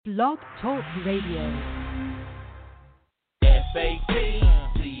Blog Talk Radio.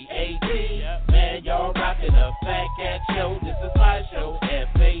 F-A-T-C-A-T, man, y'all rockin' a Fat Cat show. This is my show.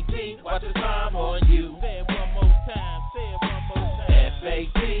 F-A-T, watch the time on you. Say it one more time.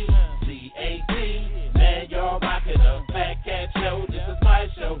 F-A-T-C-A-T, man, y'all rockin' a Fat Cat show. This is my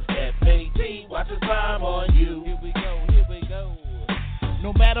show. F-A-T, watch the time on you. Here we go.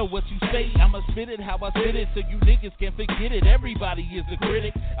 No matter what you say, I'ma spit it how I spit it, so you niggas can't forget it. Everybody is a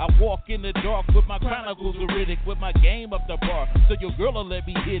critic. I walk in the dark with my chronicles acidic, with my game up the bar, so your girl'll let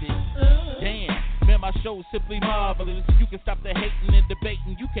me hit it. Damn, man, my show's simply marvelous. You can stop the hating and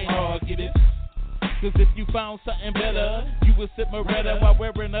debating, you can't argue this. Cause if you found something better, you would sip Moretta while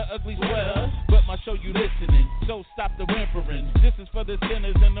wearing an ugly sweater. But my show you listening, so stop the whimpering. This is for the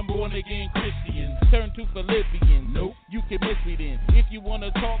sinners and the born again Christians. Turn to Philippians. Nope, you can miss me then. If you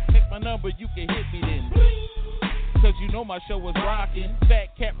wanna talk, take my number, you can hit me then. Cause you know my show was rocking.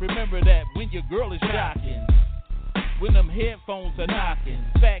 Fat Cat, remember that when your girl is shocking. When them headphones are knocking.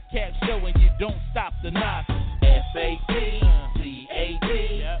 Fat Cat show and you don't stop the knocking. F-A-T-C-A-T,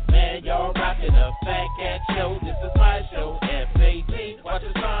 man, y'all rockin' a Fat Cat show. This is my show. F-A-T, watch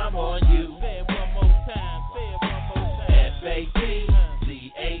the time on you. Say it one more time.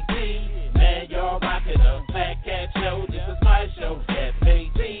 F-A-T-C-A-T, man, y'all rockin' a Fat Cat show. This is my show.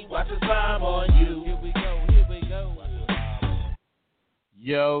 F-A-T, watch the time on you. Here we go.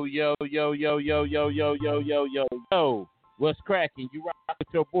 Yo, what's cracking? You rock with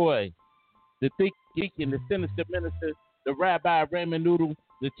your boy, the thick geek and the sinister minister, the Rabbi Raymond Noodle,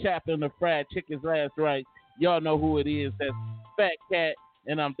 the chaplain of fried chicken's last right. Y'all know who it is. That's Fat Cat,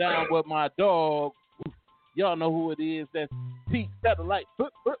 and I'm down with my dog. Y'all know who it is. That's Pete Satellite.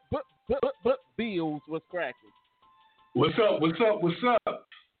 Bills. What's cracking? What's up?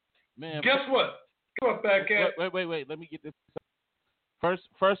 Man, Guess what? Come on, Fat Cat. Wait. Let me get this.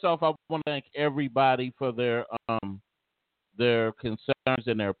 First off, I want to thank everybody for their concerns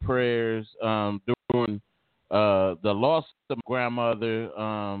and their prayers during the loss of my grandmother,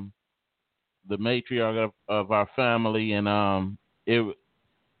 the matriarch of our family, and it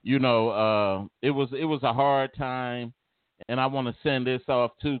was a hard time, and I want to send this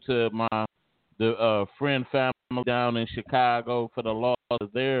off too to the friend family down in Chicago for the loss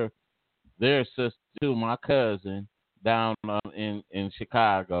of their sister too, my cousin down in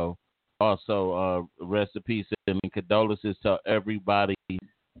Chicago. Also, rest in peace and condolences to everybody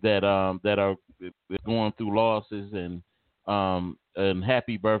that are going through losses, and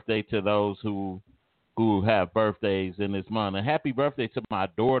happy birthday to those who have birthdays in this month. And happy birthday to my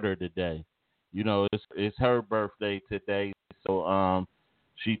daughter today. You know, it's her birthday today, so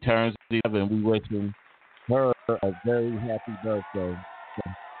she turns 11. We wishing her a very happy birthday.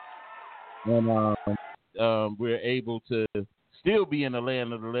 And we're able to still be in the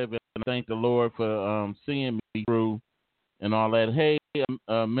land of the living. And thank the Lord for seeing me through and all that. Hey,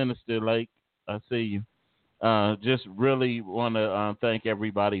 Minister Lake, I see you. Just really want to thank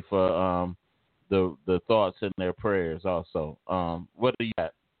everybody for the thoughts and their prayers also. What do you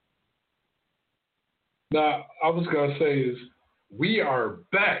got? Now, I was going to say is we are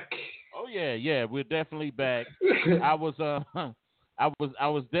back. Oh, yeah, we're definitely back. I was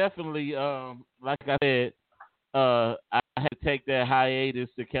definitely, like I said, I had to take that hiatus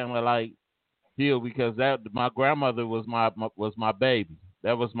to kind of like heal, because my grandmother was my baby.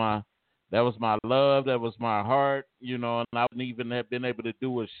 That was my love. That was my heart. You know, and I wouldn't even have been able to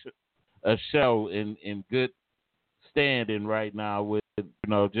do a show in good standing right now with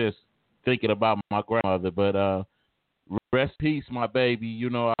just thinking about my grandmother. But rest in peace, my baby. You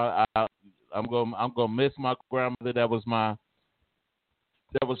know, I'm gonna miss my grandmother. That was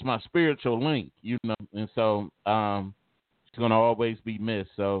my spiritual link, and so it's gonna always be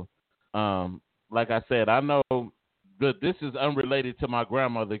missed. So, like I said, I know that this is unrelated to my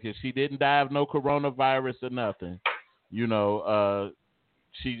grandmother, because she didn't die of no coronavirus or nothing. It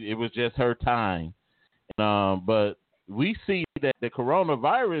was just her time. But we see that the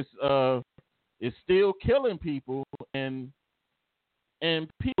coronavirus is still killing people, and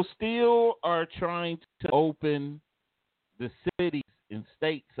people still are trying to open the cities and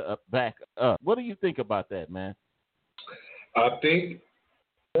states back up. What do you think about that, man? I think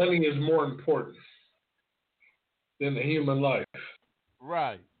money is more important than the human life.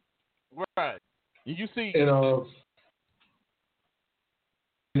 Right. You see,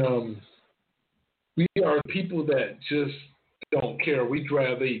 we are people that just don't care. We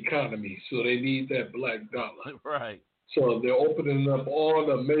drive the economy, so they need that black dollar. Right. So they're opening up all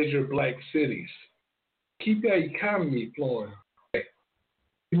the major black cities. Keep that economy flowing.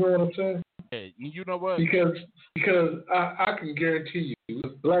 You know what I'm saying? You know what? Because I can guarantee you,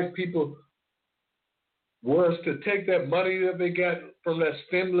 if black people was to take that money that they got from that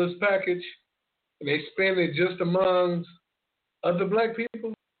stimulus package and they spend it just amongst other black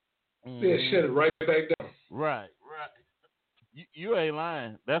people, they'll shut it right back down. Right. You ain't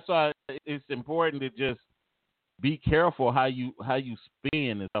lying. That's why it's important to just be careful how you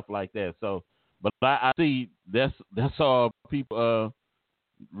spend and stuff like that. So, but I see that's all people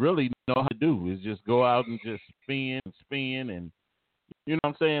really know how to do is just go out and just spend, and you know what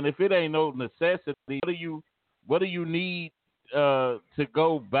I'm saying. If it ain't no necessity, what do you need to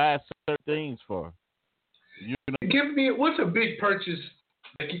go buy certain things for? You know? Give me what's a big purchase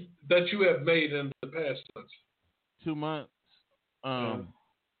that you have made in the past months? 2 months. I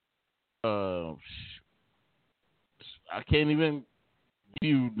can't even give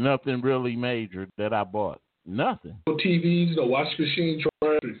you nothing really major that I bought. Nothing. No TVs, no washing machines,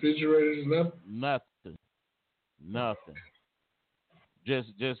 dryers, refrigerators, Nothing. Just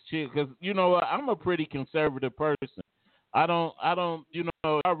chill. Because you know what? I'm a pretty conservative person. I don't. You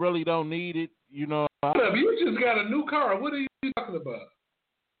know, I really don't need it. You know. You just got a new car. What are you talking about?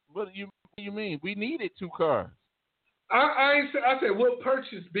 What do you mean? We needed 2 cars. I said what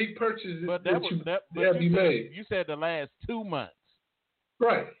big purchase but have you made? You said the last 2 months.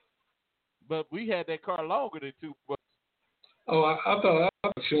 Right. But we had that car longer than 2 months. Oh, I thought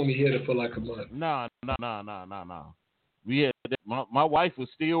she only had it for like a month. No. We had my wife was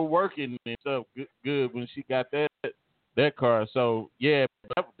still working and stuff good when she got that car. So yeah,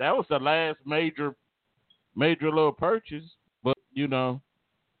 that was the last major little purchase. But you know.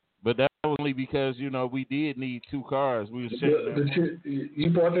 But that was only because, you know, we did need 2 cars. We were sitting there. You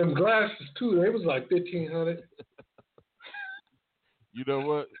bought them glasses, too. They was like $1,500. You know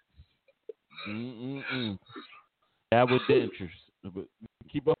what? That was dangerous. But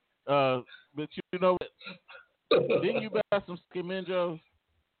keep up. But you know what? Didn't you buy some Skim-N-Jos?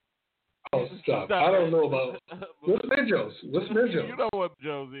 Oh, stop. I don't know about... What's Menjos? You know what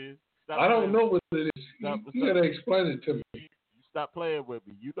Joe's is. I don't know what it is. You got to explain it to me. Stop playing with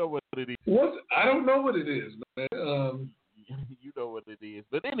me. You know what it is. I don't know what it is, man. You know what it is.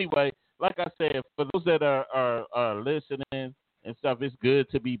 But anyway, like I said, for those that are listening and stuff, it's good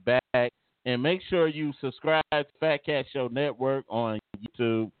to be back. And make sure you subscribe to Fat Cat Show Network on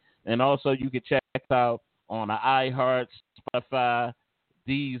YouTube. And also you can check out on the iHeart, Spotify,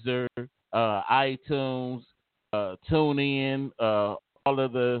 Deezer, iTunes, TuneIn, all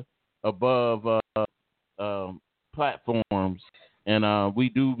of the above platforms. And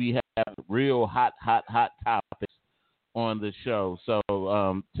we have real hot topics on the show. So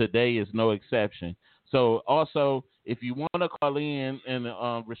today is no exception. So also, if you want to call in and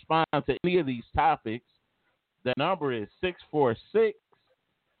respond to any of these topics, the number is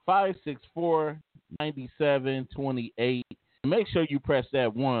 646-564-9728. Make sure you press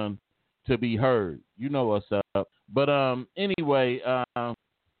that 1 to be heard. You know what's up. But anyway, to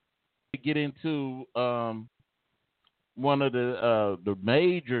get into one of the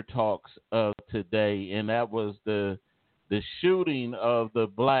major talks of today, and that was the shooting of the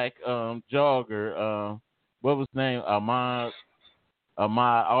black jogger. What was his name? Ahmaud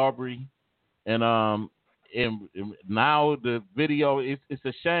Arbery, and now the video. It's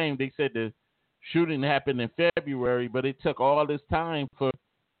a shame. They said the shooting happened in February, but it took all this time for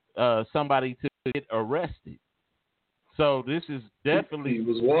somebody to get arrested. So this is definitely... He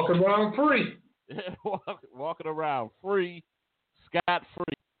was walking around free. Walking around free,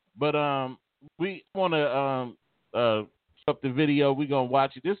 scot-free. But we want to up the video. We're going to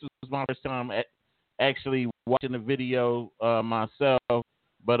watch it. This was my first time actually watching the video myself.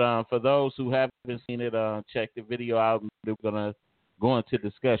 But for those who haven't seen it, check the video out. We're going to go into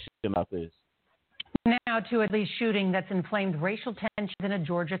discussion about this. Now to at least shooting that's inflamed racial tensions in a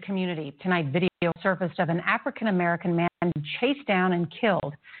Georgia community. Tonight, video surfaced of an African-American man chased down and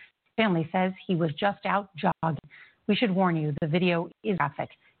killed. Family says he was just out jogging. We should warn you, the video is graphic.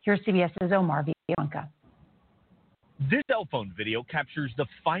 Here's CBS's Omar Villanca. This cell phone video captures the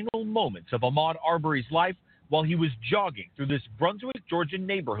final moments of Ahmaud Arbery's life while he was jogging through this Brunswick, Georgia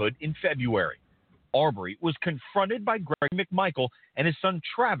neighborhood in February. Arbery was confronted by Gregory McMichael and his son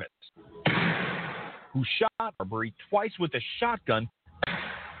Travis, who shot Arbery twice with a shotgun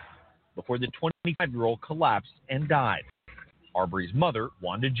before the 25-year-old collapsed and died. Arbery's mother,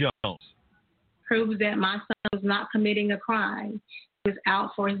 Wanda Jones. Proves that my son was not committing a crime. He was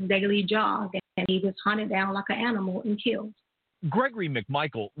out for his daily jog, and he was hunted down like an animal and killed. Gregory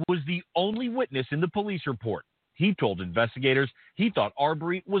McMichael was the only witness in the police report. He told investigators he thought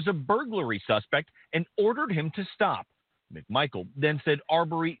Arbery was a burglary suspect and ordered him to stop. McMichael then said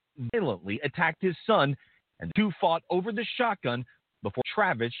Arbery violently attacked his son, and the two fought over the shotgun before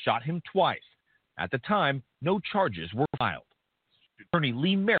Travis shot him twice. At the time, no charges were filed. Attorney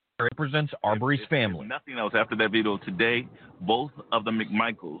Lee Merritt represents Arbery's family. If nothing else, after that video today, both of the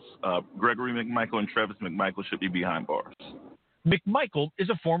McMichaels, Gregory McMichael and Travis McMichael, should be behind bars. McMichael is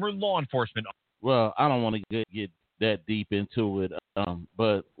a former law enforcement officer. Well, I don't want to get that deep into it,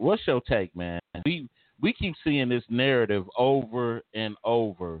 but what's your take, man? We keep seeing this narrative over and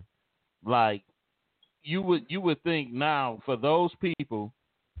over. Like you would think now for those people,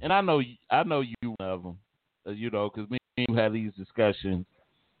 and I know you one of them, because me and you have these discussions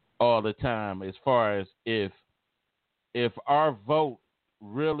all the time as far as if our vote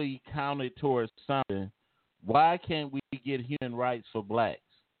really counted towards something, why can't we get human rights for blacks?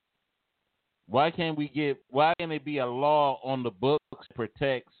 Why can't it be a law on the books that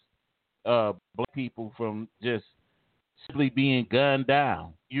protects black people from just simply being gunned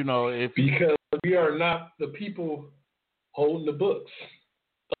down? Because we are not the people holding the books,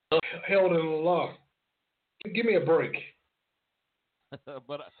 held in the law. Give me a break.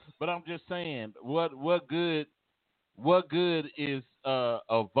 But I'm just saying, what good is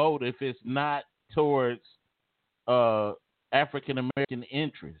a vote if it's not towards African American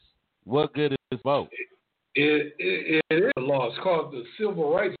interests? What good is vote? It is a law. It's called the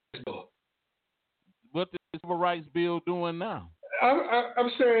Civil Rights Bill. What the Civil Rights Bill doing now? I'm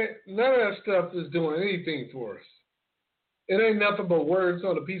saying none of that stuff is doing anything for us. It ain't nothing but words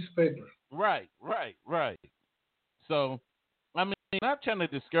on a piece of paper. Right. So, I mean, I'm not trying to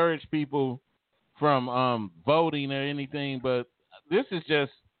discourage people from voting or anything, but this is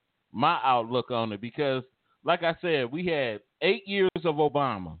just my outlook on it because, like I said, we had 8 years of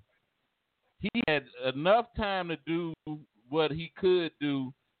Obama. He had enough time to do what he could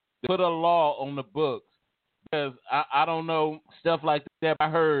do to put a law on the books. Because I don't know, stuff like that. I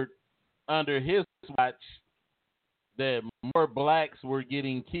heard under his watch that more blacks were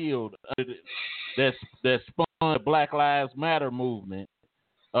getting killed that spawned the Black Lives Matter movement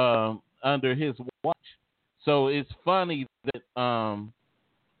under his watch. So it's funny that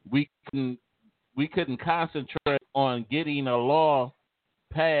we couldn't concentrate on getting a law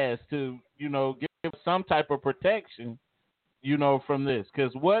passed to give some type of protection from this.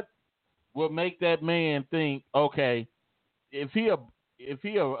 Because what would make that man think, okay, if he a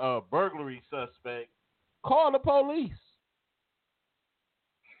burglary suspect, call the police.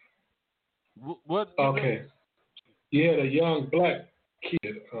 Okay. You had a young black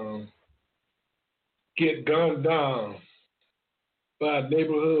kid get gunned down by a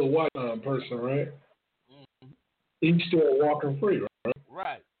neighborhood white person, right? Mm-hmm. He's still walking free, right?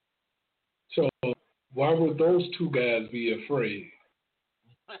 Right. So why would those two guys be afraid?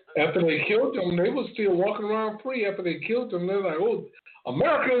 After they killed him, they were still walking around free. After they killed him, they're like, "Oh,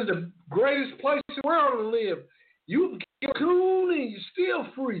 America is the greatest place in the world to live. You can kill coon and you're still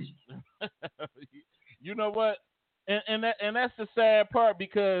free." You know what? And that's the sad part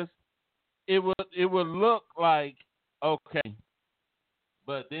because it would look like okay,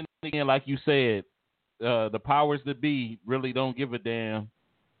 but then again, like you said, the powers that be really don't give a damn.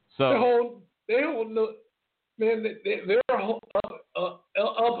 So they're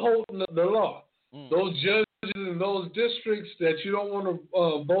upholding the law. Those judges in those districts that you don't want to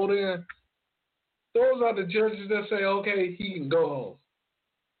vote in, those are the judges that say, okay, he can go home.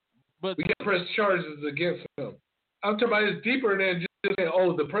 But we can press charges against him. I'm talking about it's deeper than just saying,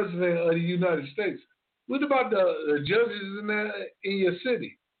 oh, the president of the United States. What about the judges in your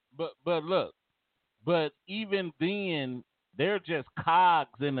city? But look, but even then, they're just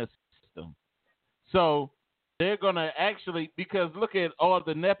cogs in the system. So they're going to actually, because look at all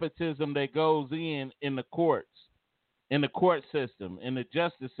the nepotism that goes in the courts, in the court system, in the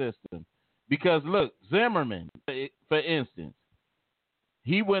justice system. Because look, Zimmerman, for instance,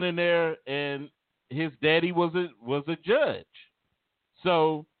 he went in there and his daddy was a judge.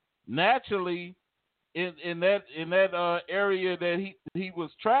 So naturally, in that area that he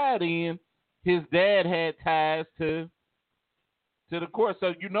was tried in, his dad had ties to the court.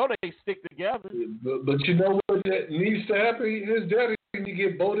 So they stick together. But you know what that needs to happen? His daddy needs to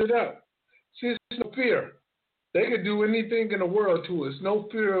get voted out. See, it's no fear. They could do anything in the world to us. No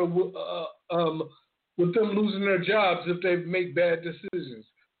fear with them losing their jobs if they make bad decisions.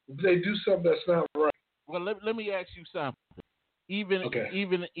 If they do something that's not right. Well, let me ask you something. Even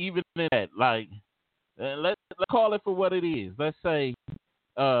in that, like, let's call it for what it is. Let's say,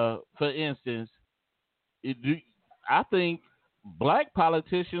 for instance, I think black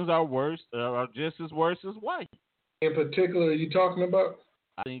politicians are just as worse as white. In particular, are you talking about?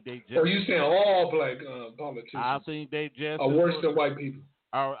 I think they just. Or you saying all black politicians? I think they just are worse than white people.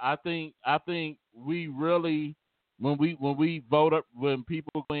 I think we really when we vote up, when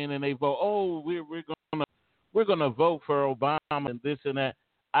people go in and they vote, oh, we're gonna vote for Obama and this and that.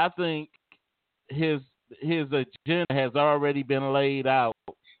 I think his agenda has already been laid out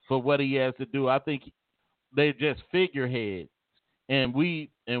for what he has to do. I think they're just figureheads, and we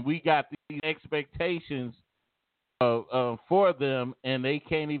got these expectations for them, and they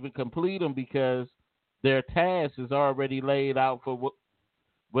can't even complete them because their task is already laid out for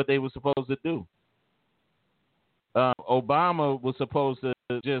what they were supposed to do. Obama was supposed to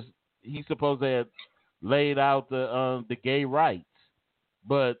he's supposed to have laid out the gay rights,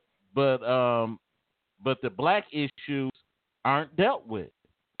 but the black issues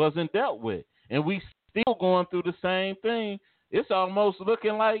wasn't dealt with, and we still going through the same thing. It's almost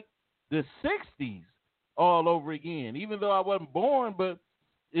looking like the '60s all over again. Even though I wasn't born, but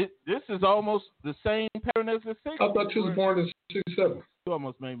this is almost the same pattern as the '60s. I thought you was born in '67. You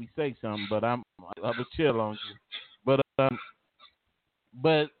almost made me say something, but I was chill on you.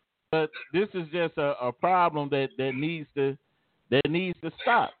 But this is just a problem that needs to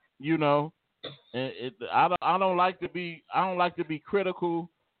stop. You know, and I don't like to be critical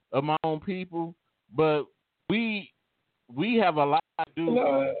of my own people, but we have a lot to do.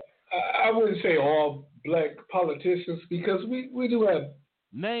 No, I wouldn't say all black politicians because we do have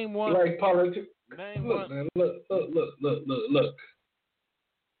name one black politicians. Look, man, look.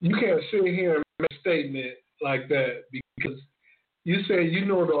 You can't sit here and make a statement like that because you say you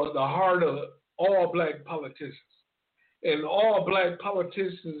know the heart of all black politicians, and all black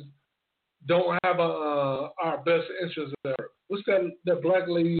politicians don't have our best interests at heart. What's that black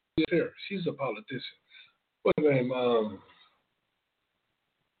lady here? She's a politician. What's her name?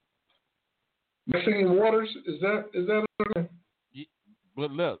 Maxine Waters? Is that her name?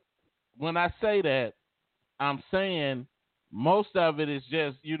 But look, when I say that, I'm saying most of it is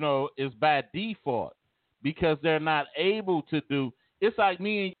just, is by default because they're not able to do. It's like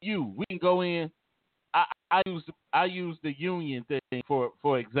me and you. We can go in. I use the union thing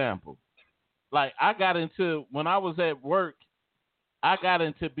for example. Like when I was at work, I got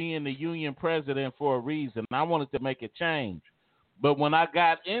into being the union president for a reason. I wanted to make a change. But when I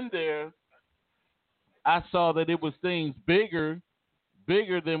got in there, I saw that it was things bigger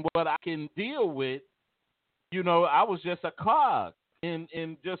than what I can deal with. I was just a cog in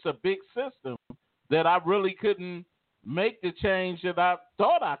just a big system that I really couldn't make the change that I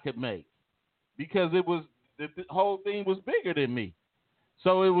thought I could make because the whole thing was bigger than me.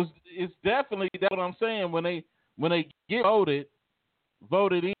 So it's definitely that's what I'm saying. When they get voted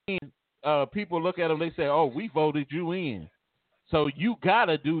in, people look at them, they say, "Oh, we voted you in, so you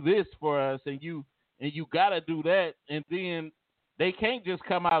gotta do this for us, and you gotta do that," and then they can't just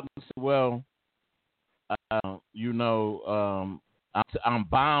come out and say, "Well, I'm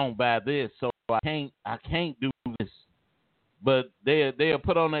bound by this, so I can't do this." But they'll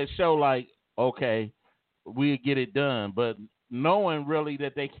put on that show like, "Okay, we'll get it done," but knowing really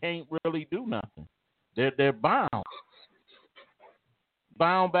that they can't really do nothing. They're bound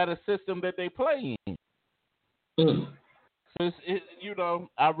by the system that they play in. So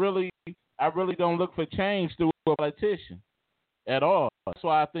I really don't look for change through a politician at all. That's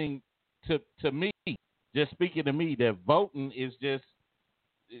why I think to me, just speaking to me, that voting is just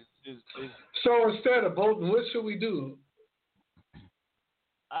is. So instead of voting, what should we do?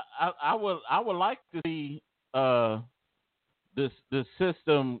 I would like to see the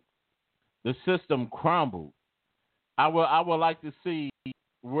system crumbled. I would like to see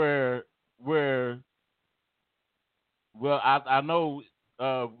where I know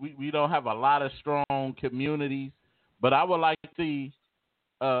we don't have a lot of strong communities, but I would like to see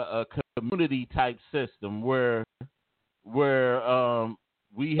a community type system where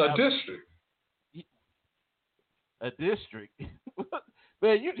we have a district.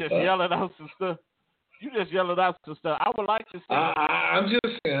 Man, you just yelling out some stuff. I would like to see. I'm just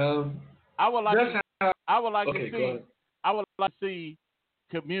saying. I would like to see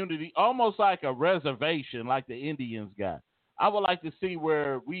community, almost like a reservation, like the Indians got. I would like to see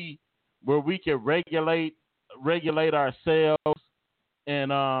where we can regulate ourselves,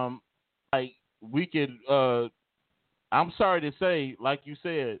 and like we could. I'm sorry to say, like you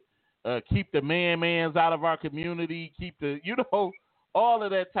said, keep the mans out of our community, keep the all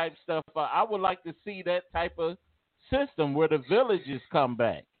of that type stuff. I would like to see that type of system where the villages come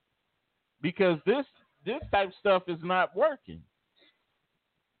back, because this type of stuff is not working.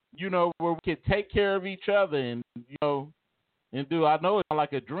 Where we can take care of each other and and do. I know it's not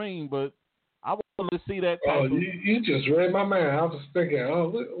like a dream, but I would to see that. You just read my mind. I was thinking,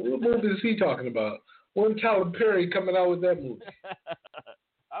 what movie is he talking about? When Tyler Perry coming out with that movie?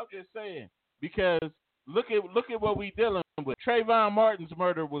 I'm just saying, because look at what we dealing with. Trayvon Martin's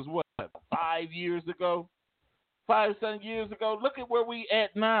murder was what, 5 years ago? 5-7 years ago. Look at where we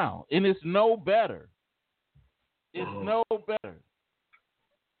at now, and it's no better. It's no better.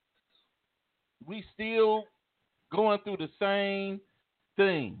 We still going through the same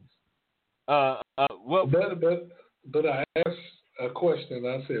things. But I asked a question.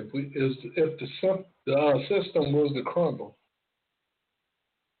 I said, if the system was to crumble,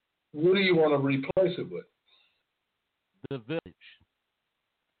 what do you want to replace it with? The village.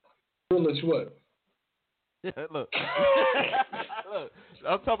 Village what? Yeah, look. Look,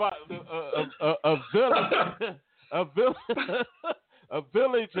 I'm talking about a village, a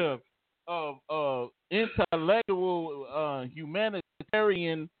village of intellectual,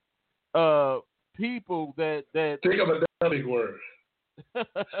 humanitarian people that think of a big word.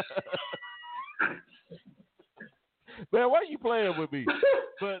 Man, why are you playing with me?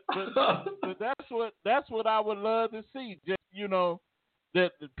 But that's what I would love to see. Just,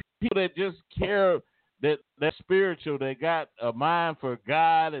 that the people that just care, that spiritual, that got a mind for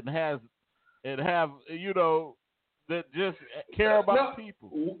God and have that just care about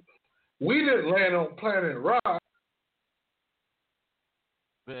people. We didn't land on Planet Rock.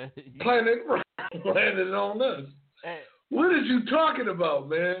 Planet Rock landed on us. What are you talking about,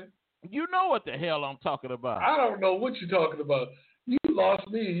 man? You know what the hell I'm talking about. I don't know what you're talking about. You lost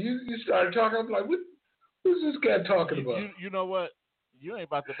me. You started talking. I'm like, who's this guy talking about? You know what? You ain't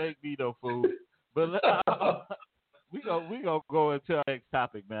about to make me no fool. But we gonna go into our next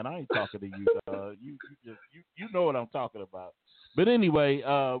topic, man. I ain't talking to you. You know what I'm talking about. But anyway,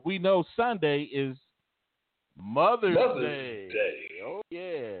 we know Sunday is Mother's Day. Oh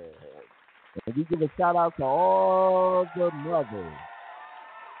yeah. And we give a shout out to all the mothers.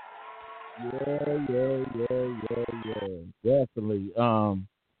 Yeah. Definitely.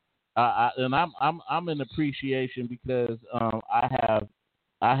 I'm in appreciation because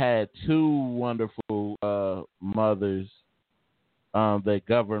I had two wonderful mothers that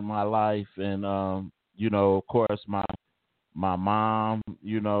governed my life, and of course my mom,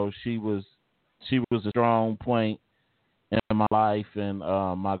 she was a strong point in my life, and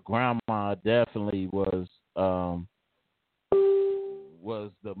my grandma definitely was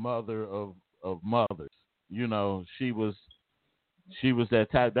the mother of mothers. She was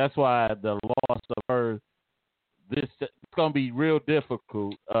that type. That's why the loss of her, it's gonna be real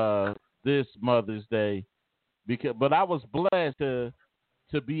difficult this Mother's Day, but I was blessed to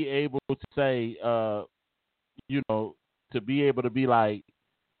be able to say, to be able to be like,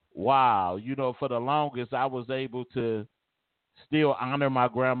 wow, for the longest I was able to still honor my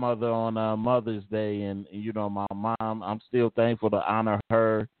grandmother on Mother's Day, and my mom, I'm still thankful to honor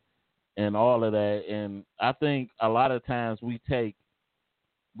her and all of that. And I think a lot of times we take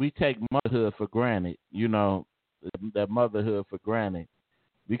motherhood for granted, that motherhood for granted,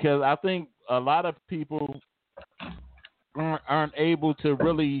 because I think a lot of people aren't able to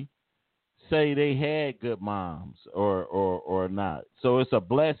really say they had good moms or not. So it's a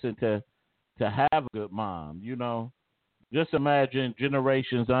blessing to have a good mom. Just imagine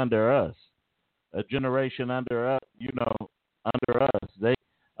generations under us, a generation under us.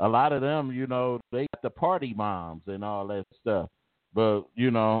 A lot of them, they got the party moms and all that stuff. But I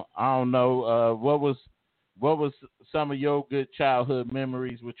don't know what was some of your good childhood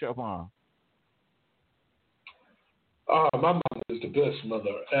memories with your mom. My mom is the best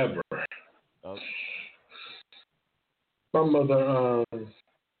mother ever. Okay. My mother,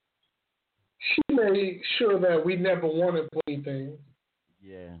 she made sure that we never wanted for anything.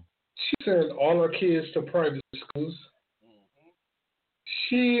 Yeah. She sent all her kids to private schools. Mm-hmm.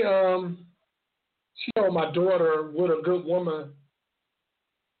 She told my daughter what a good woman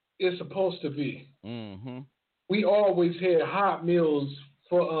is supposed to be. Mm-hmm. We always had hot meals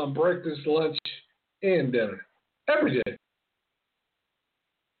for breakfast, lunch, and dinner every day.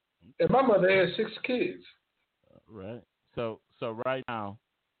 And my mother had 6 kids. Right. So right now,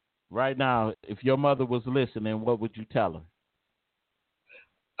 if your mother was listening, what would you tell her?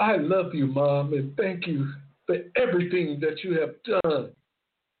 I love you, Mom, and thank you for everything that you have done.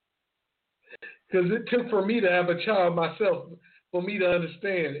 Because it took for me to have a child myself, for me to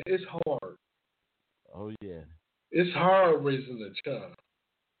understand it's hard. Oh, yeah. It's hard raising a child.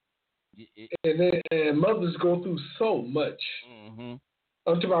 And mothers go through so much. Mm-hmm.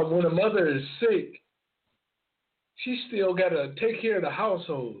 I'm talking about when a mother is sick, she still got to take care of the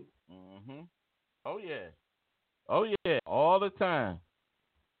household. Mm-hmm. Oh, yeah. All the time.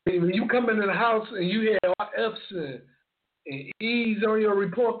 When you come into the house and you have all F's and E's on your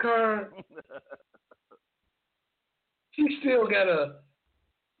report card, she still gotta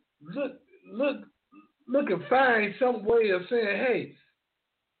look and find some way of saying, "Hey,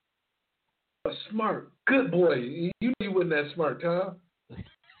 a smart, good boy." You know you wasn't that smart, Tom.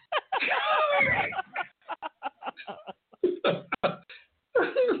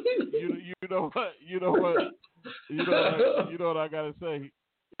 You know what I gotta say.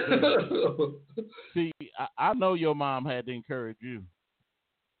 See, I know your mom had to encourage you,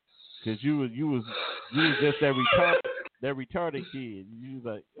 because you was just that retarded kid. You was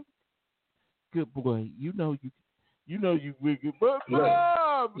like, good boy, you know you wicked, but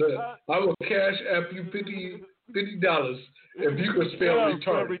mom, I will cash app you $50 if you can spell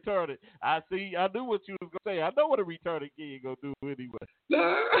retarded. I knew what you was gonna say. I know what a retarded kid gonna do anyway.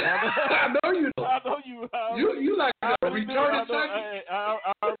 I know you. I know you. You like a retarded psychic. I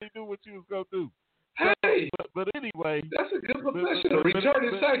already knew what you was gonna do. Hey, but anyway, that's a good profession, a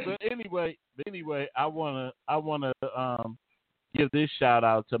retarded psychic. But anyway, I wanna give this shout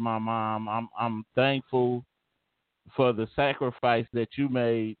out to my mom. I'm thankful for the sacrifice that you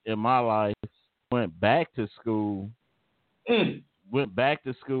made in my life. Went back to school. Went back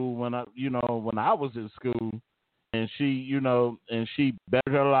to school when I was in school, and she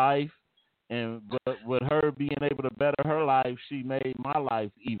bettered her life, but with her being able to better her life, she made my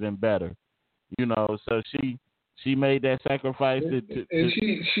life even better. So she made that sacrifice. She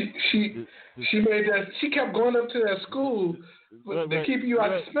made that. She kept going up to that school to keep you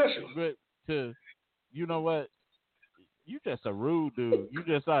out of special. You know what? You just a rude dude. You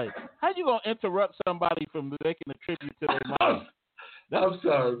just like, how you gonna interrupt somebody from making a tribute to their mom? I'm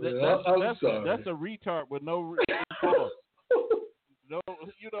sorry, man. I'm sorry. That's a retard with no cause. No,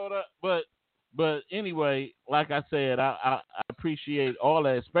 you know that. But anyway, like I said, I appreciate all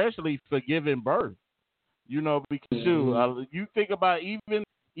that, especially for giving birth. Because you think about even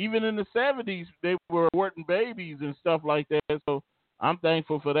in the 70s, they were aborting babies and stuff like that. So I'm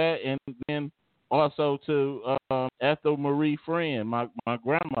thankful for that, and then also to Ethel Marie Friend, my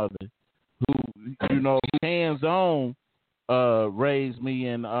grandmother, who hands-on raised me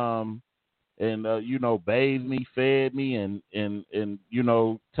and bathed me, fed me, and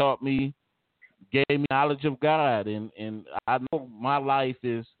taught me, gave me knowledge of God, and I know my life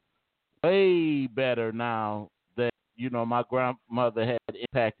is way better now that my grandmother had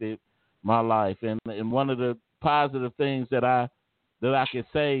impacted my life, and one of the positive things that I could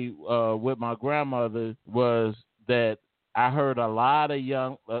say with my grandmother was that I heard a lot of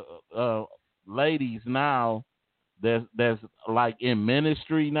young ladies now that's like in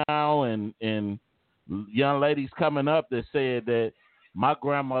ministry now, and young ladies coming up that said that my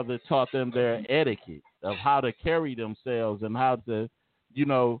grandmother taught them their etiquette of how to carry themselves and how to,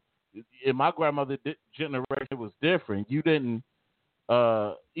 in my grandmother's generation it was different. You didn't,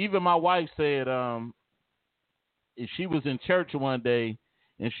 even my wife said, she was in church one day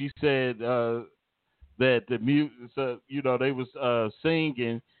and she said that the music, they was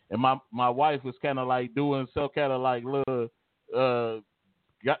singing, and my wife was kind of like doing some kind of like little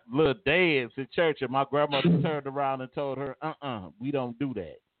dance in church, and my grandmother turned around and told her, we don't do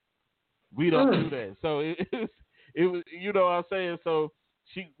that. We don't do that. So it was, what I'm saying? So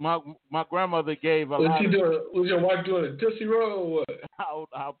my grandmother gave a lot. Was your wife doing a Tootsie Roll or what?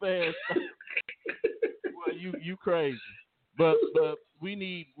 How bad? Well, you crazy. But we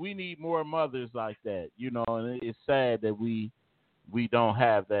need more mothers like that, and it's sad that we don't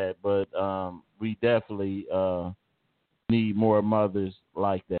have that, but we definitely need more mothers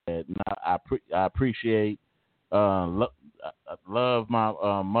like that. And I appreciate, love my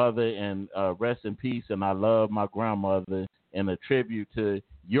mother, and rest in peace. And I love my grandmother, and a tribute to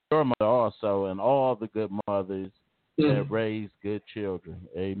your mother also, and all the good mothers that raise good children.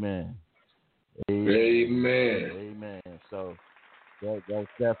 Amen. Amen. So that's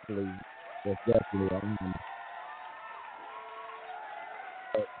definitely. You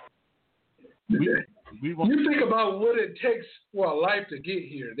think about what it takes for a life to get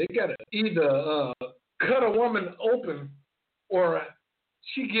here. They gotta either cut a woman open, or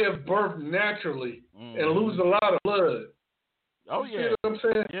she give birth naturally and lose a lot of blood. Oh you see what I'm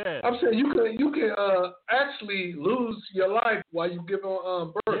saying? Yeah. I'm saying you can actually lose your life while you give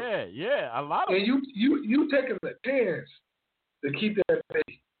birth. Yeah. A lot of. And you taking the chance to keep that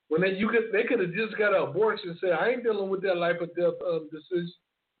baby. When they could have just got an abortion and said, I ain't dealing with that life or death decision.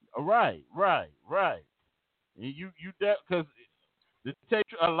 Right. And you because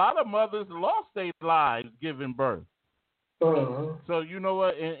a lot of mothers lost their lives giving birth. Uh-huh. So you know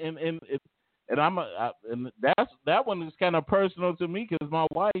what, and and and that one is kind of personal to me because my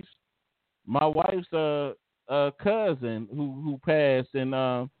wife's cousin who passed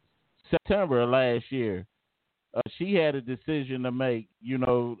in September of last year. She had a decision to make.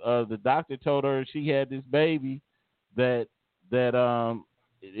 The doctor told her she had this baby that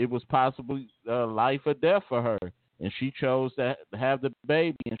it was possibly life or death for her, and she chose to have the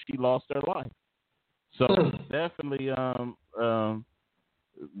baby, and she lost her life. So definitely,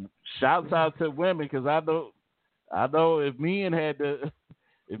 shouts out to women because I know if men had to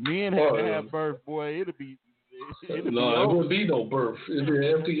have birth, boy, it'd be it wouldn't be no birth. It'd be an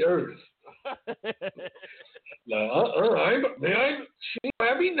empty earth. She ain't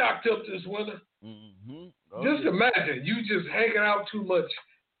have me knocked up this winter. Mm-hmm. Just imagine you just hanging out too much,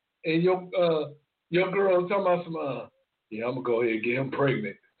 and your girl talking about some. I'm gonna go ahead and get him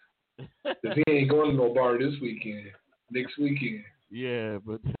pregnant. If he ain't going to no bar this weekend, next weekend. Yeah,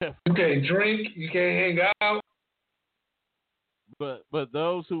 but you can't drink, you can't hang out. But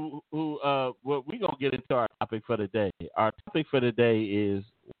those who well, we gonna get into our topic for the day. Our topic for the day is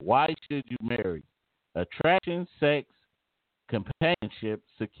why should you marry? Attraction, sex, companionship,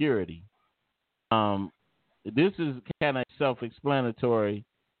 security. This is kind of self-explanatory,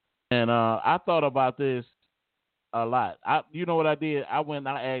 and I thought about this a lot. You know what I did? I went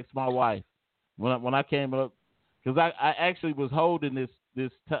and I asked my wife when I came up, because I actually was holding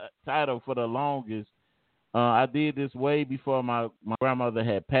this title for the longest. I did this way before my grandmother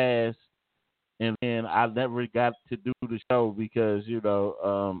had passed, and then I never got to do the show because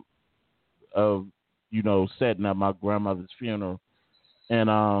of setting up my grandmother's funeral. And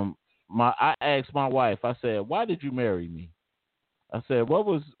I asked my wife. I said, "Why did you marry me?" I said, "What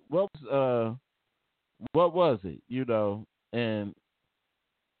was it?"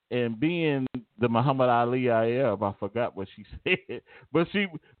 And being the Muhammad Ali I am, I forgot what she said, but she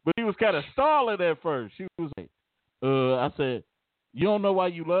was kind of stalling at first. She was like, I said, "You don't know why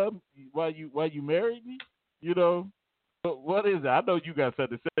you love me? Why you married me? But what is it? I know you got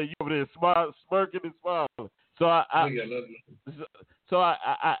something to say. You over there smirking and smiling." So I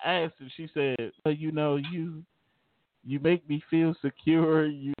asked her. She said, "Well, you make me feel secure.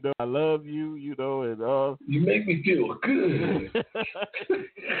 I love you. And all. You make me feel good."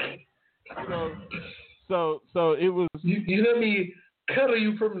 So it was. You let me cuddle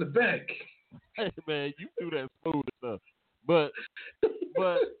you from the back. Hey man, you do that smooth stuff. But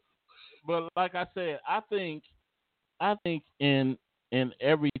like I said, I think in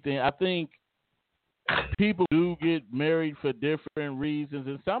everything, I think people do get married for different reasons,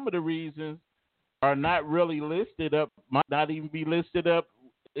 and some of the reasons are not really listed up, might not even be listed up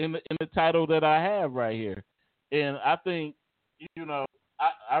in the title that I have right here. And I think,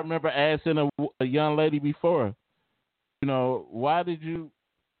 I remember asking a young lady before, why did you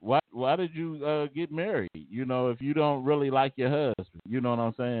get married? If you don't really like your husband, you know what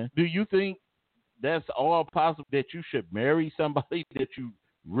I'm saying? Do you think that's all possible, that you should marry somebody that you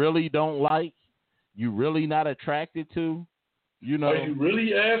really don't like, you really not attracted to? Are you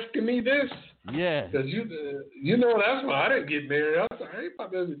really asking me this? Yeah. Because that's why I didn't get married. I ain't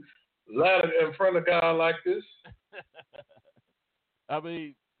about to lie in front of a guy like this. I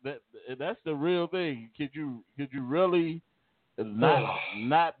mean, that's the real thing. Could you really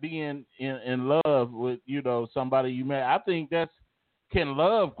not be in love with somebody you met? I think can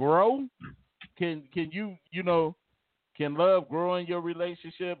love grow? Can love grow in your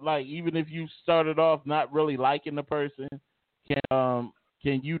relationship? Like, even if you started off not really liking the person, can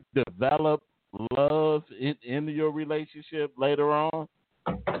you develop love in your relationship later on?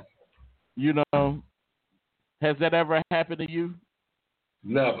 Has that ever happened to you?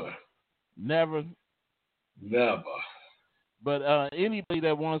 Never. But anybody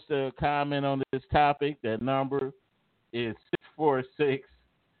that wants to comment on this topic, that number is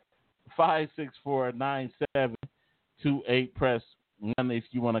 646-564-9728. Press 1 if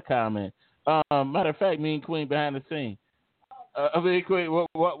you want to comment. Matter of fact, me and Queen behind the scene. Queen,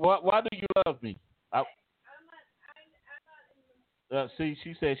 why do you love me? See,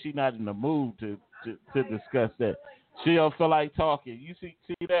 she said she's not in the mood to discuss that. She don't feel like talking. You see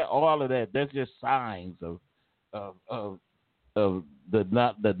that? All of that. That's just signs of the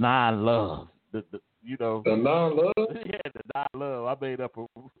non-love. The non-love. Yeah, the non-love. I made up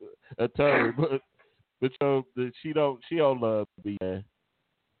a term, but she don't love me, man.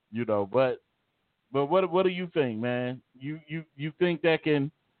 But what do you think, man? You think that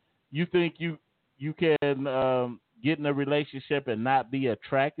you can get in a relationship and not be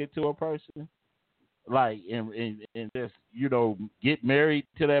attracted to a person? Like, and just, get married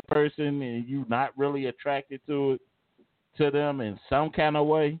to that person and you not really attracted to them in some kind of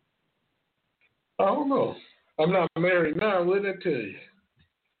way? I don't know. I'm not married now. What did I tell you?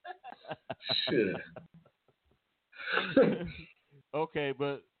 Shit. Okay,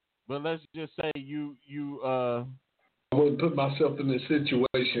 but let's just say you I wouldn't put myself in this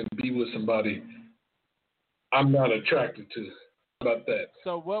situation to be with somebody I'm not attracted to. How about that?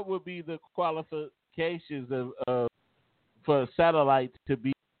 So what would be the qualifications of for a satellite to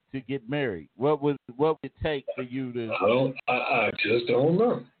get married? What would it take for you to? I just don't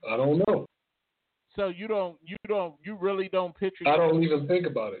know. I don't know. So you really don't picture. I don't even think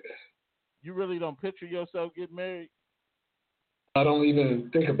about it. You really don't picture yourself getting married? I don't even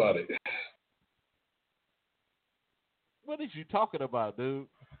think about it. What is you talking about, dude?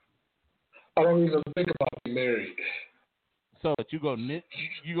 I don't even think about being married. So you gonna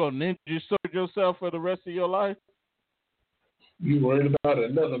ninja sword yourself for the rest of your life? You worried about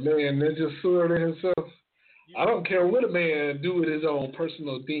another man ninja swording himself? I don't care what a man do with his own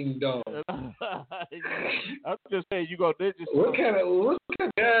personal ding dong. I'm just saying you gonna ninja sword. What kind of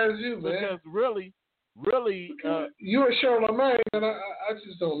guy is you, man? Because really, you're a Charlemagne, and I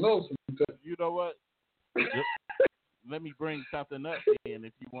just don't know something. You know what? Let me bring something up then.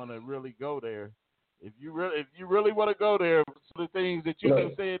 If you want to really go there, if you really want to go there, some of the things that you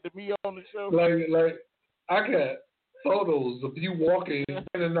have said to me on the show, like I got photos of you walking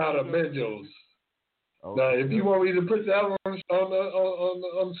in and out of Benjo's. Okay. Now, if you want me to put that on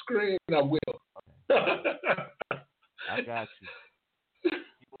the screen, I will. Okay. I got you.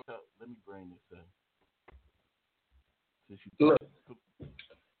 Let me bring this up.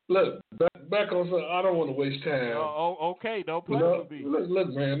 Look, back on something. I don't want to waste time. Okay, don't play with me. Look,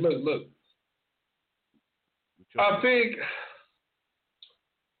 man, look. I think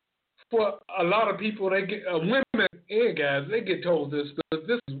for a lot of people, they get women and guys, they get told this,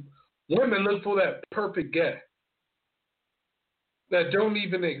 but women look for that perfect guy that don't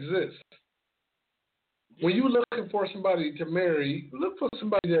even exist. When you're looking for somebody to marry, look for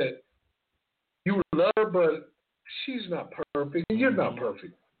somebody that you love, but she's not perfect, and you're not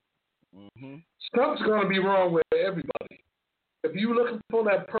perfect. Mm-hmm. Something's going to be wrong with everybody. If you're looking for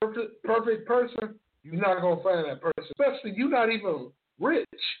that perfect person, you're not going to find that person. Especially you're not even rich.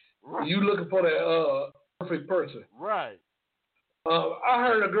 Right. You're looking for that perfect person. Right. I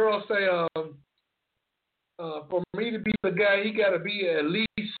heard a girl say, for me to be the guy, he got to be at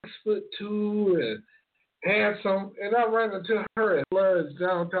least 6'2" and handsome. And I ran into her at Floods,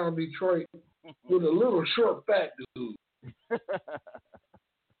 downtown Detroit, with a little short, fat dude.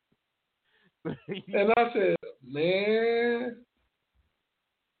 And I said, man.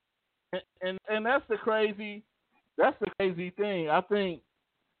 And that's the crazy thing. I think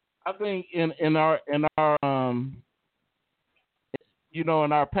in our you know,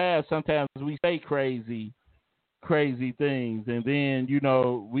 in our past, sometimes we say crazy things, and then, you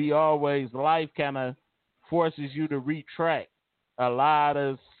know, we always, life kind of forces you to retract a lot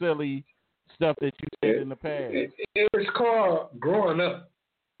of silly stuff that you said in the past. It's called growing up.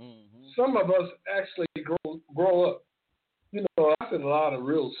 Mm-hmm. Some of us actually grow up. You know, I said a lot of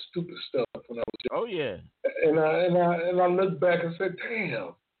real stupid stuff when I was young. Oh yeah. And I look back and said,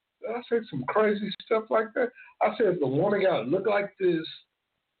 damn. I said some crazy stuff like that. I said, the woman got to look like this.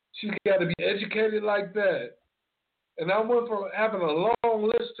 She got to be educated like that. And I went from having a long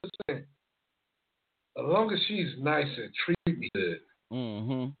list to saying, as long as she's nice and treat me good.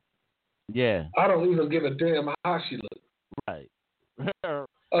 Mm-hmm. Yeah. I don't even give a damn how she looks. Right.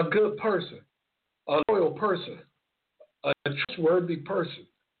 A good person, a loyal person, a trustworthy person.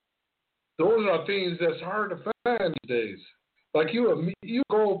 Those are things that's hard to find these days. Like you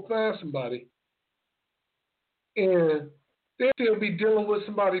go find somebody, and they'll still be dealing with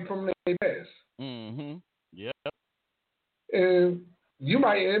somebody from their past. Mm-hmm. Yeah. And you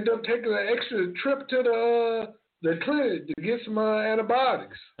might end up taking an extra trip to the clinic to get some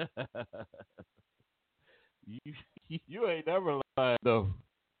antibiotics. You ain't never lied though.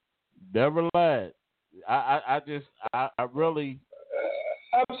 Never lied. I really.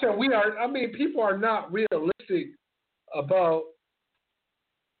 I'm saying people are not realistic about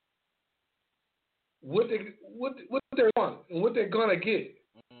what they want and what they're gonna get.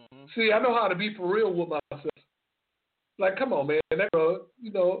 Mm-hmm. See, I know how to be for real with myself. Like, come on, man, that girl,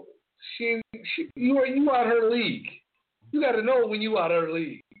 you know, you out her league. You got to know when you out her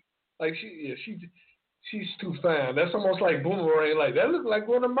league. Like she's too fine. That's almost like Boomerang. Like that looks like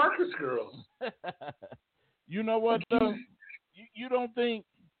one of Marcus girls. You know what though? You don't think?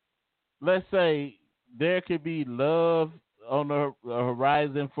 Let's say there could be love on the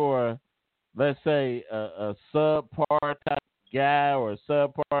horizon for, let's say, a subpar type guy or a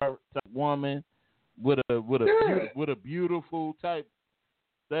subpar type woman with a beautiful type.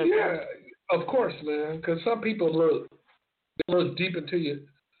 Yeah, Of course, man, because some people look deep into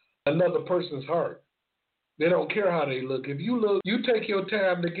another person's heart. They don't care how they look. If you take your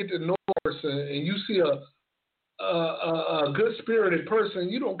time to get to know a person, and you see a good spirited person,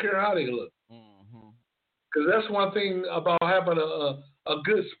 you don't care how they look. Because that's one thing about having a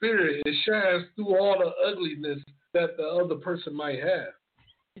good spirit. It shines through all the ugliness that the other person might have.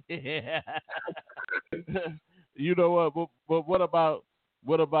 Yeah. You know what? But what about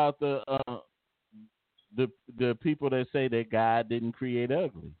the people that say that God didn't create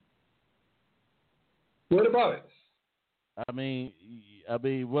ugly? What about it? I mean,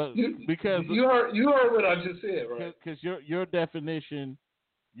 what? Because you heard what I just said, right? Because your definition.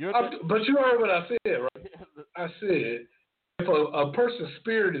 But you heard what I said, right? I said if a person's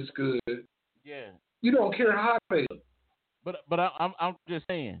spirit is good, yeah, you don't care how they look. But I'm just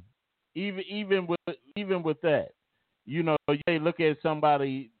saying, even with that, you know, you look at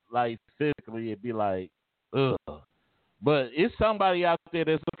somebody like physically, it'd be like, ugh. But it's somebody out there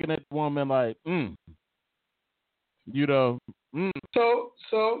that's looking at the woman like, you know. So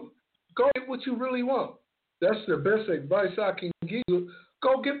go get what you really want. That's the best advice I can give you.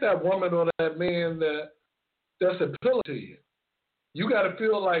 Go get that woman or that man that's appealing to you. You got to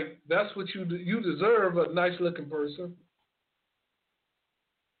feel like that's what you deserve. A nice looking person.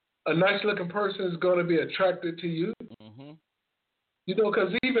 A nice looking person is going to be attracted to you. Mm-hmm. You know,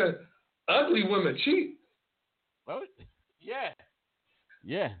 because even ugly women cheat. Oh, yeah.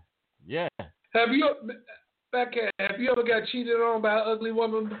 Have you ever got cheated on by an ugly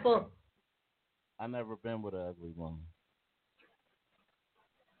woman before? I never been with an ugly woman.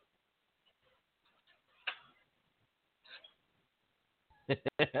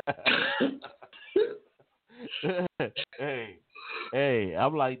 Hey,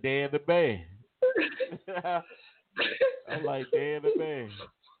 I'm like Dan the Bear. I'm like Dan the Bear.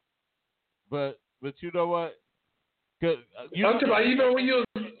 But you know what? I'm talking about even when you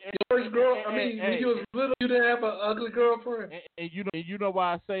was your first girl. When you was little, you didn't have an ugly girlfriend. And you know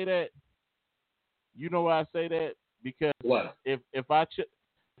why I say that? You know why I say that? Because what? If I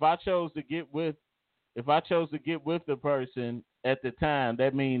chose to get with the person at the time,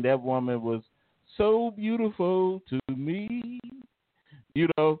 that means that woman was so beautiful to me. You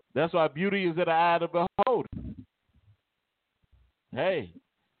know, that's why beauty is in the eye of the beholder. Hey,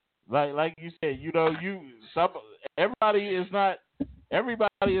 like you said, you know, everybody is not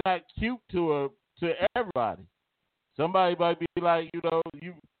cute to everybody. Somebody might be like, you know,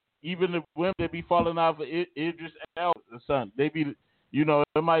 even the women that be falling off of Idris Elba or something. They be, you know,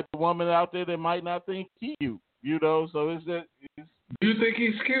 there might be a woman out there that might not think he's cute. You know, so it's that. You think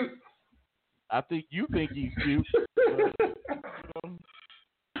he's cute? I think you think he's cute.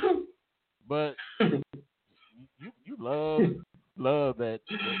 But you love that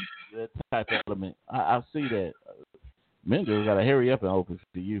type of element. I see that. Mendo's got to hurry up and open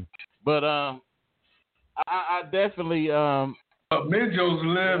for you. But I definitely Mendo's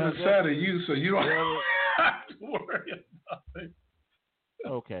live inside of you, so you don't have to worry about it.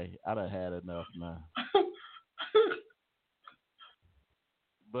 Okay, I done had enough now.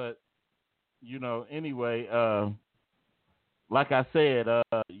 But you know, anyway, like I said,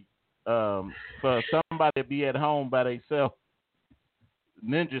 for somebody to be at home by themselves,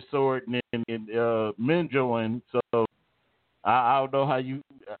 ninja sword and Menjoing, so I don't know how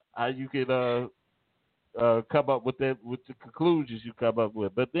you could come up with that, with the conclusions you come up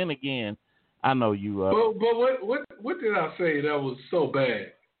with. But then again, I know you. But what did I say that was so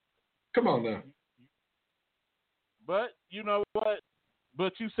bad? Come on now. But you know what?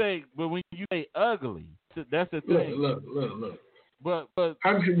 But when you say ugly, that's the thing. Look. But when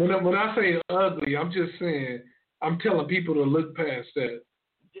I say ugly, I'm just saying I'm telling people to look past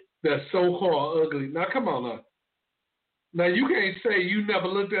that so-called ugly. Now come on now. Now you can't say you never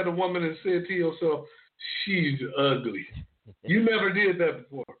looked at a woman and said to yourself, she's ugly. You never did that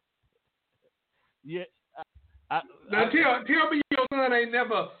before. Yeah. Now tell me your son ain't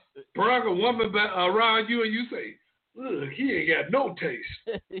never brought a woman around you and you say, ugh, he ain't got no taste.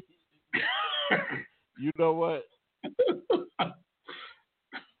 You know what?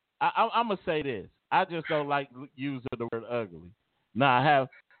 I'm gonna say this. I just don't like using the word ugly. Now,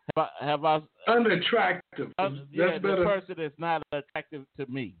 have I unattractive? That's the better. Person that's not attractive to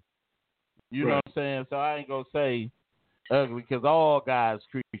me. You know what I'm saying? So I ain't gonna say ugly because all guys'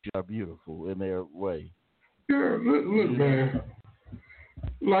 creatures are beautiful in their way. Yeah, look, man.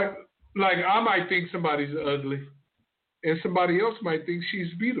 Like I might think somebody's ugly, and somebody else might think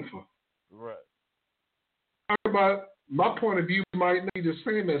she's beautiful. Right. Talk about my point of view might not be the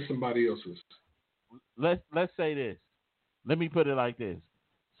same as somebody else's. Let's say this. Let me put it like this.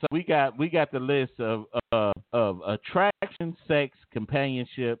 So we got the list of attraction, sex,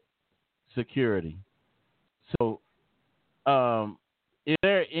 companionship, security. So, is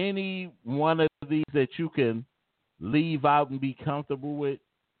there any one of these that you can leave out and be comfortable with?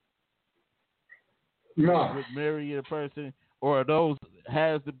 No. With marrying a person, or are those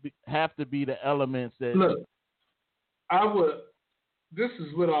have to be the elements that? Look, I would. This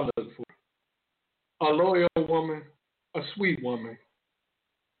is what I look for: a loyal woman, a sweet woman,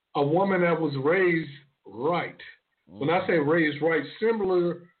 a woman that was raised right. Mm-hmm. When I say raised right,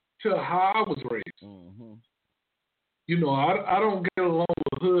 similar to how I was raised. Mm-hmm. You know, I don't get along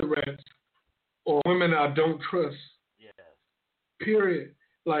with hood rats or women I don't trust. Yes. Period.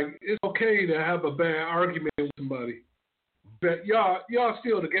 Like, it's okay to have a bad argument with somebody, but y'all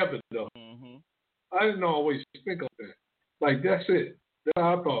still together though. Mm-hmm. I didn't always think of that. Like, that's it. That's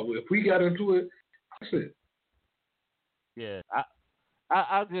how I thought. If we got into it, that's it. Yeah,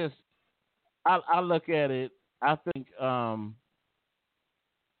 I just look at it. I think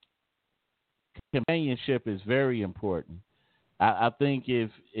companionship is very important. I think if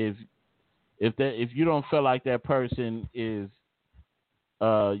you don't feel like that person is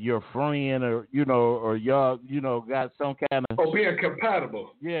your friend, or or y'all got some kind of being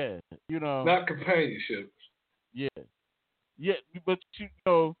compatible. Yeah, not companionship. Yeah, but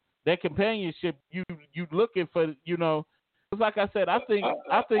that companionship, you looking for, like I said, I think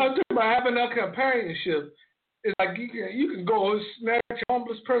I'm talking about having that companionship. It's like you can go and snatch a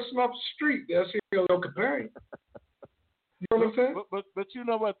homeless person off the street. That's your little companion. You know what I'm saying? But you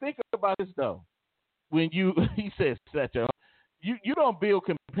know what? Think about this though. When he says such a, you don't build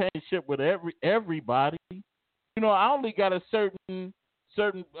companionship with everybody. I only got a certain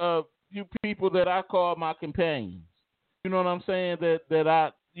few people that I call my companions. You know what I'm saying? That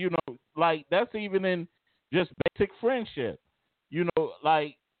I like, that's even in just basic friendship.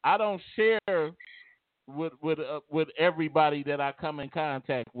 Like, I don't share with everybody that I come in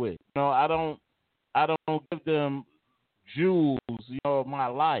contact with. I don't give them jewels, of my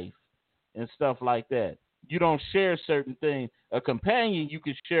life and stuff like that. You don't share certain things. A companion you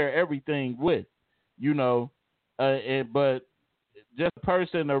can share everything with, but just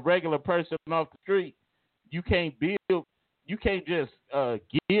a regular person off the street, you can't just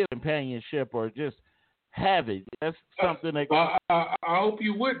give companionship or just have it. That's something that. I hope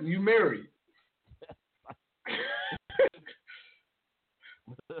you wouldn't. You married.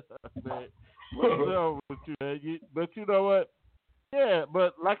 Man, what's wrong with you, man? But you know what? Yeah,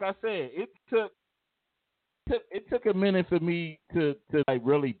 but like I said, it took a minute for me to like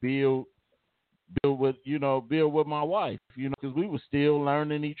really build with my wife, because we were still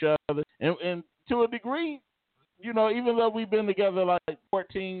learning each other, and to a degree, even though we've been together like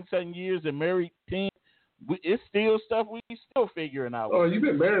 14 7 years and married 10, it's still stuff we still figuring out. Oh, you've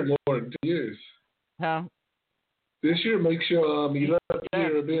been married more than 2 years. Huh? This year makes your 11th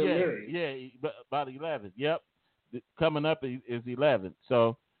year of being married. Yeah, about 11. Yep, coming up is 11.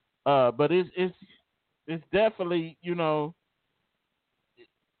 So, but it's definitely, you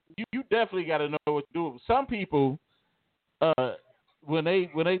definitely got to know what to do. Some people, when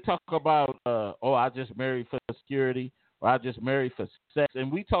they talk about, I just married for security, or I just married for sex,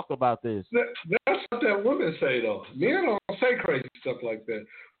 and we talk about this. That's what that women say though. Men don't say crazy stuff like that.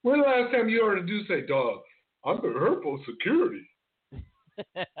 When the last time you heard a dude say, "Dog, I'm for her for security"?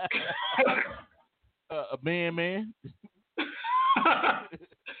 A man. Man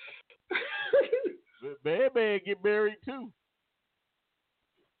get married too.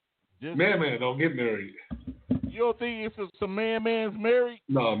 Man don't get married. You don't think it's some man's married?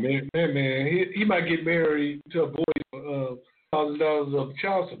 No, man. He might get married to a boy $1,000 of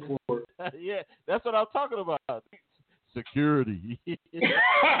child support. Yeah, that's what I'm talking about. Security.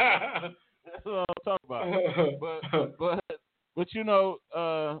 That's what I'm talking about. But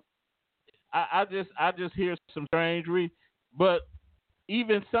I just hear some strange but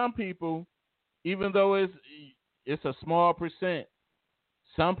even some people, even though it's a small percent,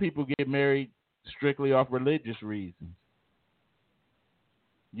 some people get married strictly off religious reasons.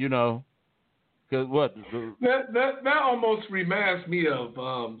 Because what? That almost reminds me of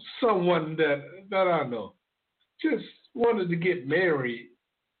someone that I know. Just wanted to get married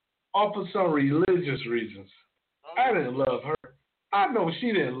off of some religious reasons. I didn't love her. I know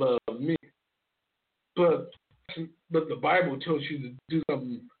she didn't love me. But the Bible tells you to do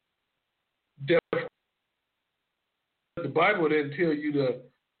something different. The Bible didn't tell you to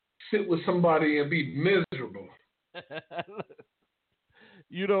sit with somebody and be miserable.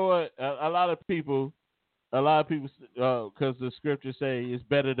 You know what? A lot of people, because the scriptures say it's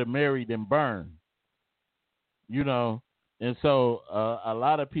better to marry than burn. And so a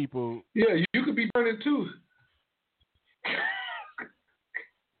lot of people. Yeah, you could be burning too.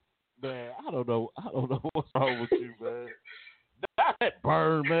 Man, I don't know what's wrong with you, man. Not that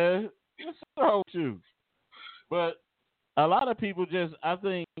burn, man. What's wrong with you? But a lot of people just, I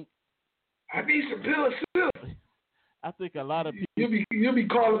think. I need some penicillin. I think a lot of people. You'll be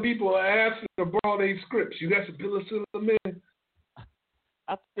calling people asking to borrow their scripts. You got some penicillin, man?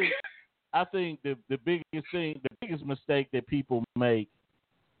 I think the biggest mistake that people make,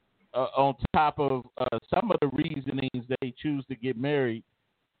 on top of some of the reasonings they choose to get married,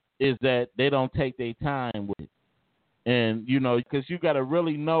 is that they don't take their time with it. And, because you got to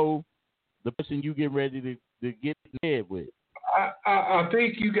really know the person you get ready to get married with. I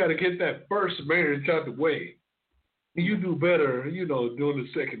think you got to get that first marriage out the way. You do better, doing the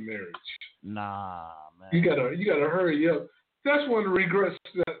second marriage. Nah, man. You gotta hurry up. That's one of the regrets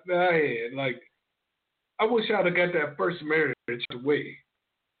that I had. Like, I wish I'd have got that first marriage out the way.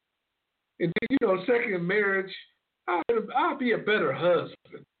 And then, second marriage, I'll be a better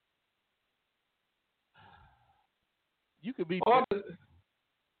husband. You could be.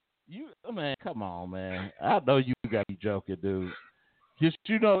 Man, come on, man. I know you got to be joking, dude. Just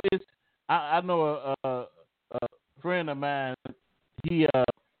it's. I know a friend of mine. He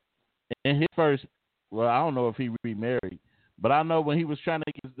in his first. Well, I don't know if he remarried, but I know when he was trying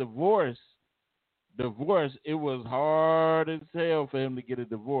to get his divorce, it was hard as hell for him to get a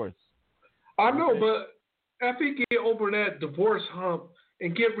divorce. I know, but I think get over that divorce hump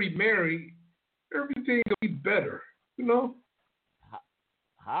and get remarried, everything will be better.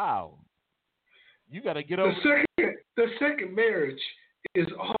 How? You got to get over the second marriage is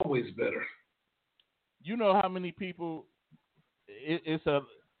always better. You know how many people? It's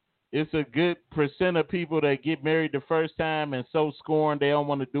a good percent of people that get married the first time and so scorned they don't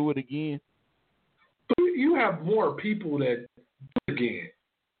want to do it again. But you have more people that do it again,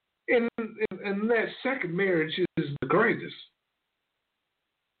 and that second marriage is the greatest.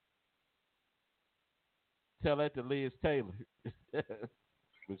 Tell that to Liz Taylor.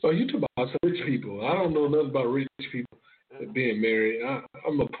 Oh, you talk about some rich people. I don't know nothing about rich people being married.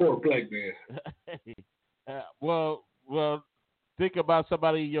 I'm a poor black man. Well, think about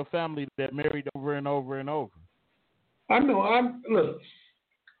somebody in your family that married over and over and over. I know. Look.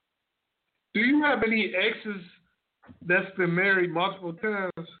 Do you have any exes that's been married multiple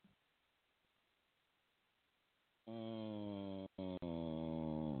times?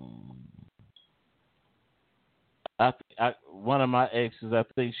 One of my exes, I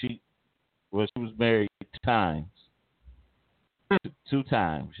think she was married 2 times. 2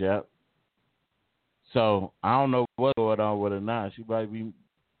 times, yep. So I don't know what's going on with her now. She might be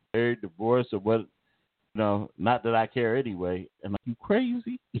married, divorced, or what. Not that I care anyway. And you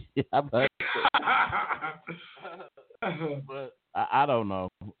crazy? But I don't know.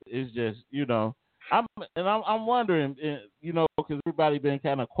 It's just I'm wondering, because everybody been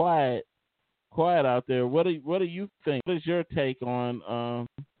kind of quiet out there. What do you think? What is your take on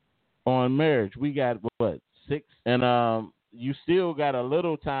marriage? We got 6, and you still got a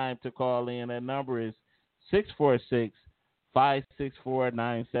little time to call in. That number is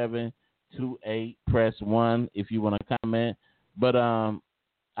 646-564-9728. Press 1 if you want to comment. But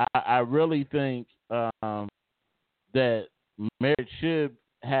I really think that marriage should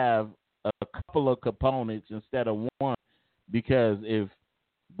have a couple of components instead of one, because if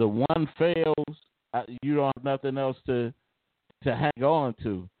the one fails, you don't have nothing else to hang on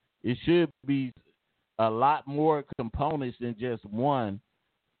to. It should be a lot more components than just one,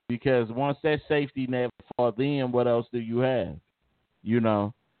 because once that safety net falls, then what else do you have?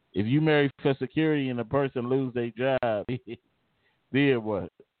 If you marry for security and the person lose their job, then what?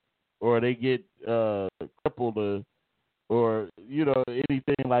 Or they get crippled or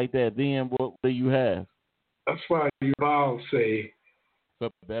anything like that, then what do you have? That's why you all say, for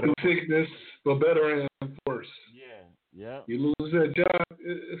better sickness, for better and worse. Yeah. You lose that job.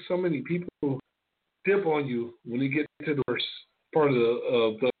 So many people dip on you when you get to the worst part of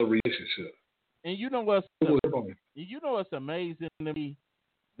the relationship. And what's amazing to me,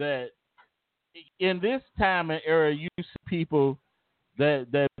 that in this time and era, you see people that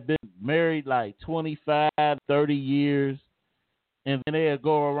have been married like 25, 30 years, and then they'll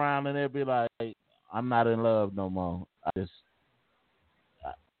go around and they'll be like, I'm not in love no more.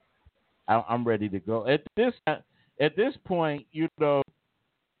 I'm ready to go. At this point, because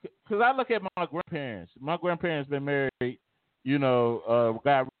I look at my grandparents. My grandparents been married,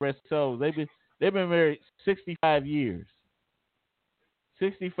 God rest souls. They've been married 65 years.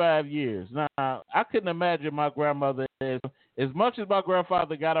 65 years. Now, I couldn't imagine my grandmother, as much as my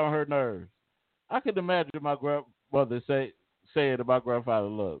grandfather got on her nerves, I could imagine my mother say it about grandfather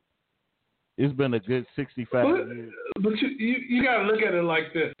love. It's been a good 65 years. But you got to look at it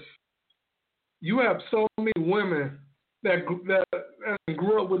like this. You have so many women that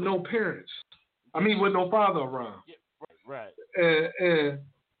grew up with no parents. I mean, with no father around. Yeah, right. And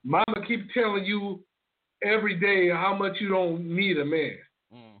mama keep telling you every day how much you don't need a man.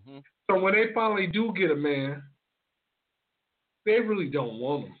 Mm-hmm. So when they finally do get a man, they really don't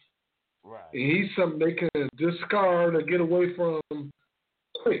want him. Right. And he's something they can discard or get away from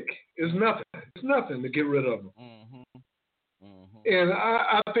quick. It's nothing. It's nothing to get rid of him. Mm-hmm. Mm-hmm. And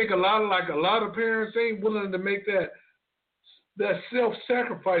I think a lot of parents ain't willing to make that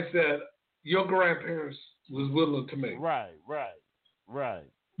self-sacrifice that your grandparents was willing to make. Right.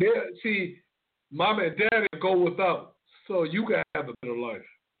 See, mama and daddy go without, so you gotta have a better life.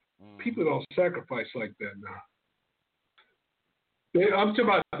 Mm-hmm. People don't sacrifice like that now. I'm talking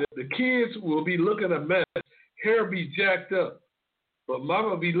about the kids will be looking a mess, hair be jacked up, but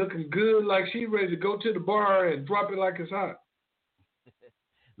mama be looking good like she ready to go to the bar and drop it like it's hot.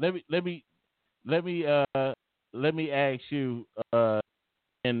 Let me ask you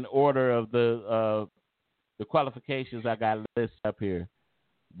in order of the qualifications I got listed up here.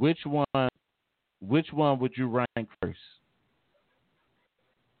 Which one would you rank first?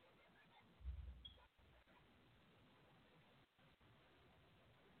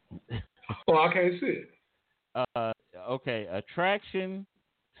 Oh, I can't see it. Okay, attraction,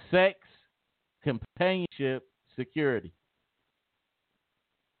 sex, companionship, security.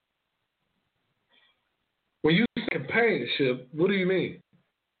 When you say companionship, what do you mean?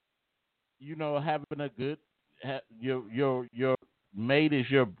 You know, having a good your mate is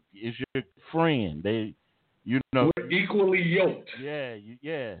your friend. They, you know, we're equally yoked.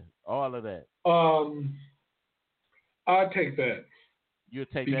 Yeah, all of that. I'll take that. You'll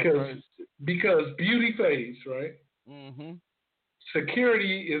take that first? Because beauty fades, right? Mm-hmm.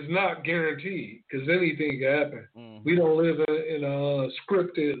 Security is not guaranteed because anything can happen. Mm-hmm. We don't live in a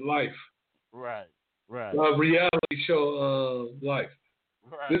scripted life. Right. A reality show life.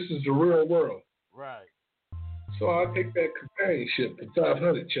 Right. This is the real world. Right. So I'll take that companionship for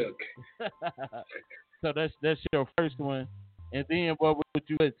 500, Chuck. So that's your first one, and then what would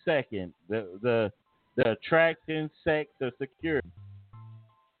you put second? The attraction, sex, or security?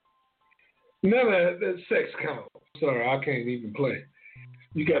 None of that sex count. Sorry, I can't even play.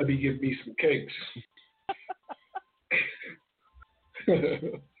 You got to be giving me some cakes.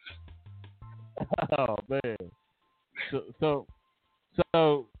 Oh man. So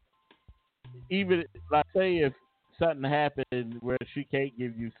even like say if something happened where she can't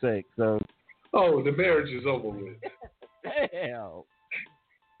give you sex, so the marriage is over with. Damn.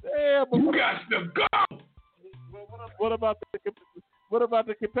 You got to go. What about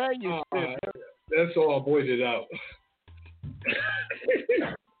the companionship? That's all voided out.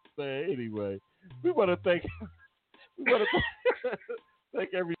 Man, anyway, we want to thank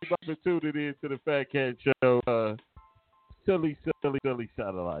everybody for tuning in to the Fat Cat Show. Silly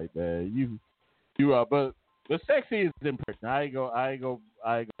satellite, man. You are, but sexy is important. I ain't go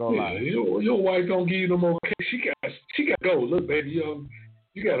lie. Your wife don't give you no more cake. She got to go. Look, baby,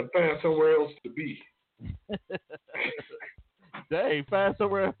 you got to find somewhere else to be. Dang, find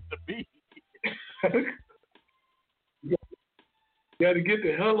somewhere else to be. You got to get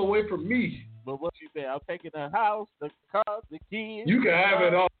the hell away from me. But what you say? I'm taking the house, the car, the kids. You can have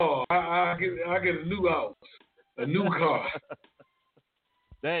it all. I get a new house, a new car.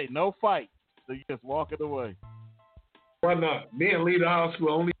 Dang, no fight. So you just walking away. Why not? Men leave the house with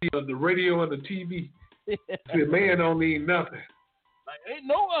only the radio and the TV. The man don't need nothing. Like, ain't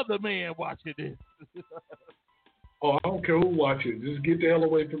no other man watching this. Oh, I don't care who watches. Just get the hell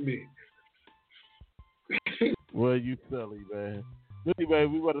away from me. Well, you silly, man. Anyway,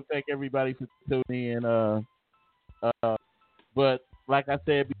 we want to thank everybody for tuning in. But like I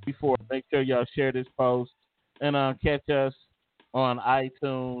said before, make sure y'all share this post and catch us on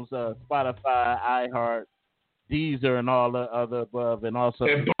iTunes, Spotify, iHeart, Deezer, and all the other above, and also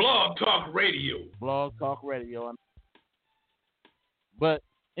Blog Talk Radio. Blog Talk Radio. But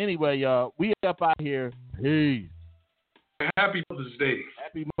anyway, y'all, we up out here. Peace. Happy Mother's Day.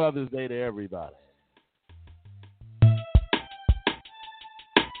 Happy Mother's Day to everybody.